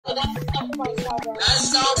That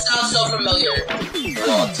song sounds so familiar.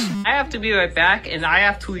 I have to be right back, and I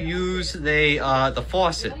have to use the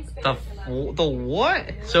faucet. The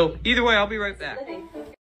what? So either way, I'll be right back.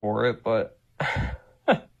 For it, but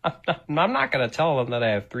I'm not gonna tell them that I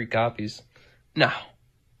have 3 copies. No,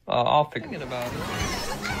 I'll figure it about it.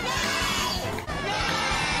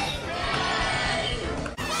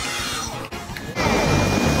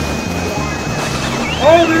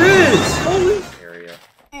 Oh, there is! Holy area.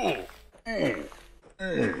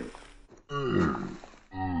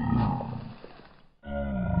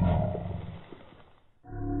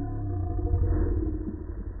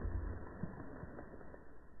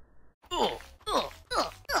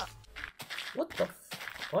 What the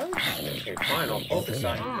what? Okay, fine, I'll focus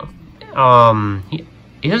on you.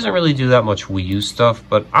 He doesn't really do that much Wii U stuff,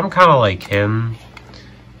 but I'm kind of like him,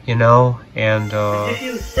 you know, and If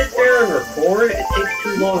you sit there and record, it takes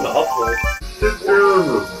too long to upload.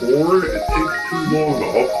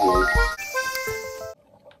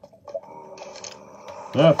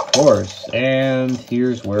 Of course, and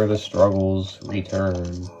here's where the struggles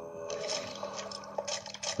return.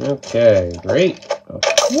 Okay, great.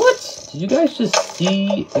 What? Did you guys just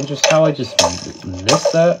see and just how I just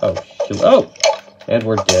missed that? Oh, shoot. Oh! And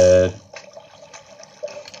we're dead.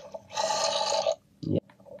 Yeah.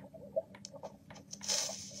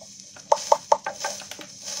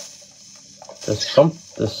 Does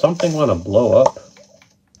something want to blow up?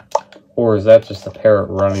 Or is that just a parrot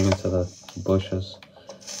running into the bushes?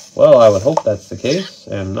 Well, I would hope that's the case,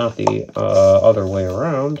 and not the other way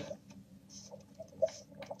around.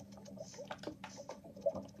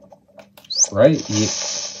 Right? Yeah.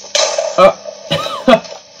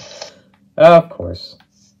 Of course.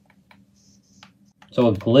 So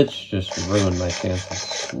a glitch just ruined my chances.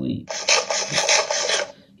 Sweet.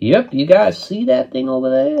 Yep, you guys see that thing over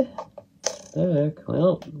there? Heck,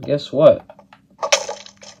 well, guess what?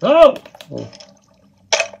 Oh!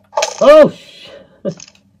 Oh,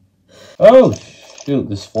 oh, shoot,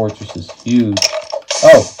 this fortress is huge.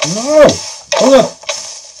 Oh, no!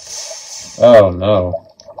 Oh, no.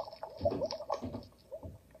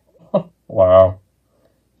 Wow.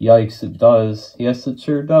 Yikes, it does. Yes, it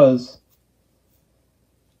sure does.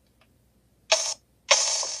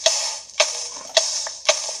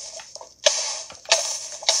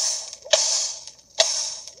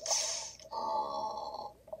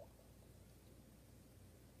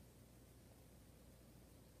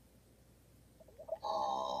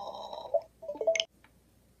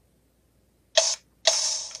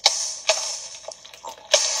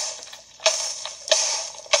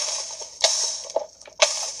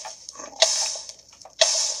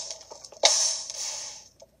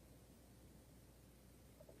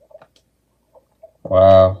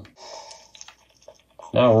 Wow.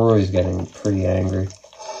 Now Rory's getting pretty angry.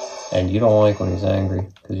 And you don't like when he's angry,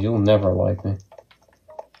 because you'll never like me.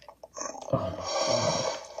 Oh my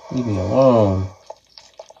god. Leave me alone.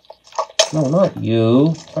 No, not you.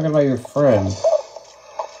 I'm talking about your friend.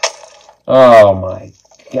 Oh my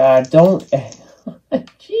god, don't...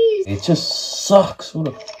 Jeez. It just sucks. What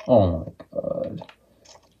a... Oh my god.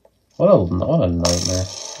 What a nightmare.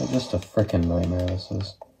 Just a freaking nightmare this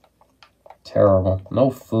is. Terrible. No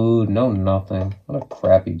food, no nothing. What a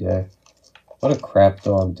crappy day. What a crap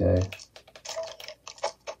dog day.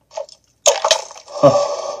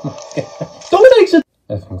 Oh my god. Don't exit!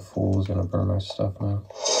 Effing fool is gonna burn my stuff now.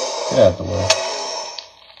 Get out of the way.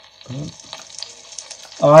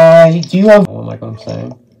 Do you have... Oh, like what I'm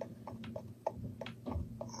saying?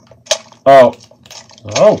 Oh.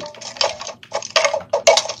 Oh!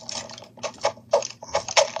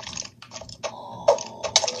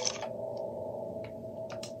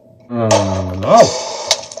 No!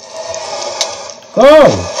 Go!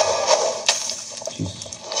 Jesus.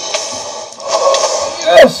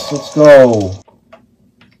 Yes! Let's go!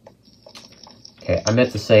 Okay, I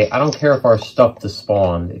meant to say, I don't care if our stuff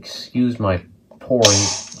despawned. Excuse my pouring.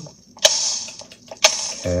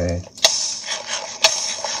 Okay.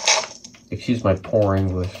 Excuse my poor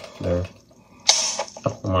English there.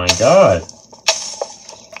 Oh my god.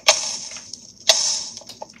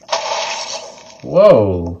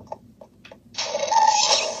 Whoa.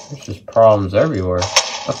 There's just problems everywhere.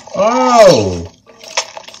 Oh!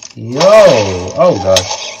 Yo! Oh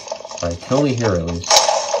gosh. Alright, kill me here at least.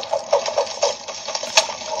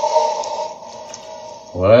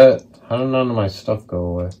 What? How did none of my stuff go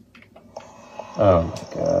away? Oh my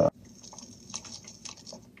god.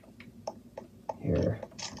 Here. Oh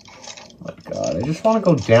my god, I just want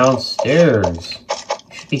to go downstairs.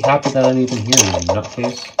 You should be happy that I'm even here, you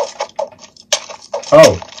nutcase.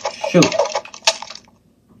 Oh, shoot.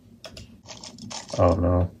 Oh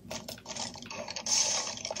no.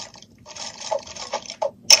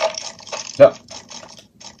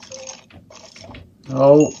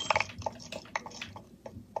 Oh.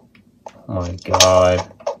 Oh my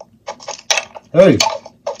god. Hey!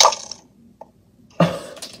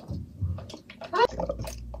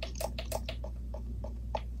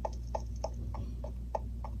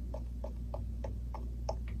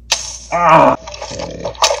 Ah! Okay.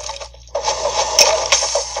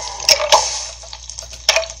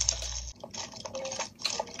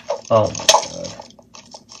 Oh my god.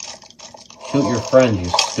 Shoot your friend, you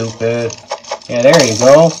stupid. Yeah, there you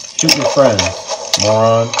go. Shoot your friends,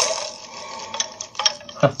 moron.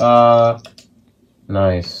 Haha.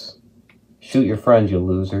 Nice. Shoot your friend, you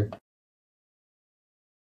loser.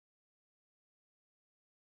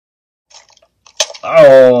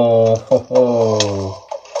 Oh, ho, ho.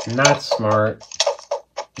 Not smart.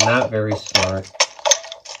 Not very smart.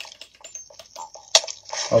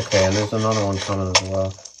 Okay, and there's another one coming as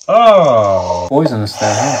well. Oh! Poisonous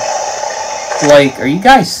that, huh? Like, are you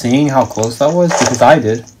guys seeing how close that was? Because I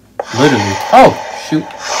did. Literally. Oh, shoot.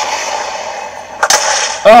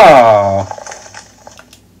 Oh!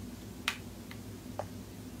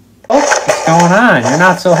 Oh, what's going on? You're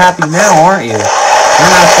not so happy now, aren't you?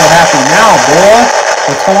 You're not so happy now, boy.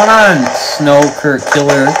 What's going on, Snowkirk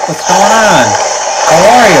Killer? What's going on? How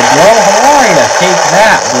are you, bro? How are you? Take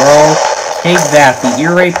that, bro. Take that. The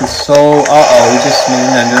ear rape is so... Uh-oh, we just made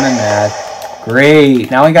an Enderman mad.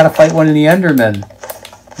 Great. Now we gotta fight one of the Endermen.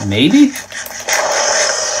 Maybe?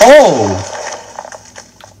 Oh!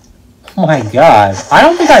 Oh my god. I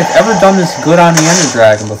don't think I've ever done this good on the Ender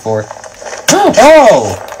Dragon before.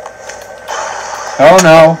 Oh! Oh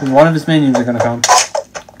no. One of his minions are gonna come.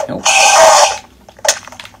 Nope.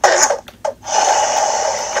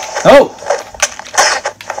 Oh!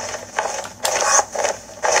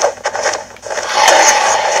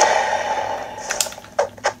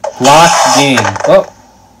 Blocked game. Oh.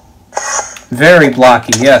 Very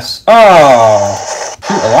blocky, yes. Oh.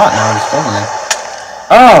 Shoot a lot now, just doesn't it?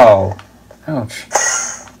 Oh. Ouch.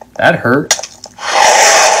 That hurt.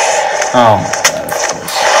 Oh my god, of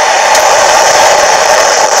course.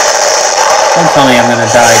 Don't tell me I'm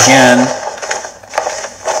gonna die again.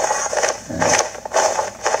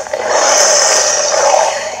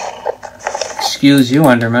 Excuse you,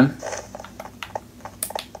 Enderman.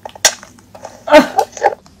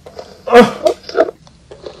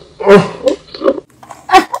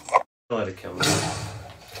 Let it kill me.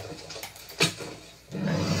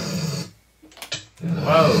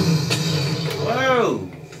 Whoa! Whoa!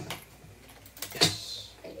 Yes.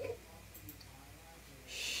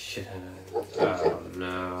 Shit. Oh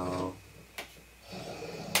no.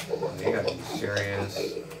 You gotta be serious.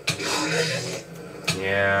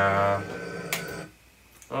 Yeah.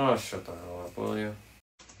 Oh, shut the hell up, will you?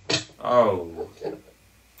 Oh.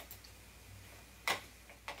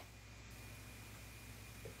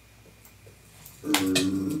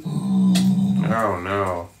 Oh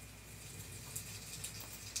no.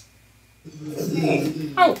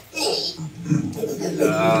 Oh.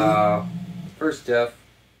 First death.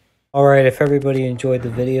 Alright, if everybody enjoyed the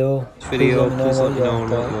video, Please let me know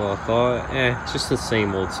what you all thought. It's just the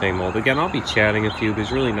same old, same old. Again, I'll be chatting a few.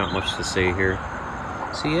 There's really not much to say here.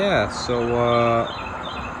 So yeah,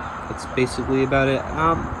 that's basically about it.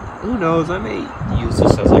 Who knows? I may use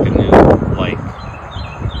this as like a new, like,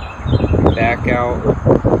 back out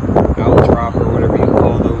drop or whatever you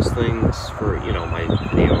call those things for, you know, my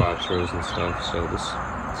video outros and stuff. So this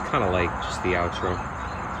it's kind of like just the outro.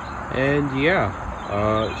 And yeah,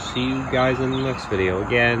 see you guys in the next video.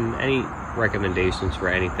 Again, any recommendations for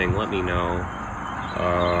anything, let me know.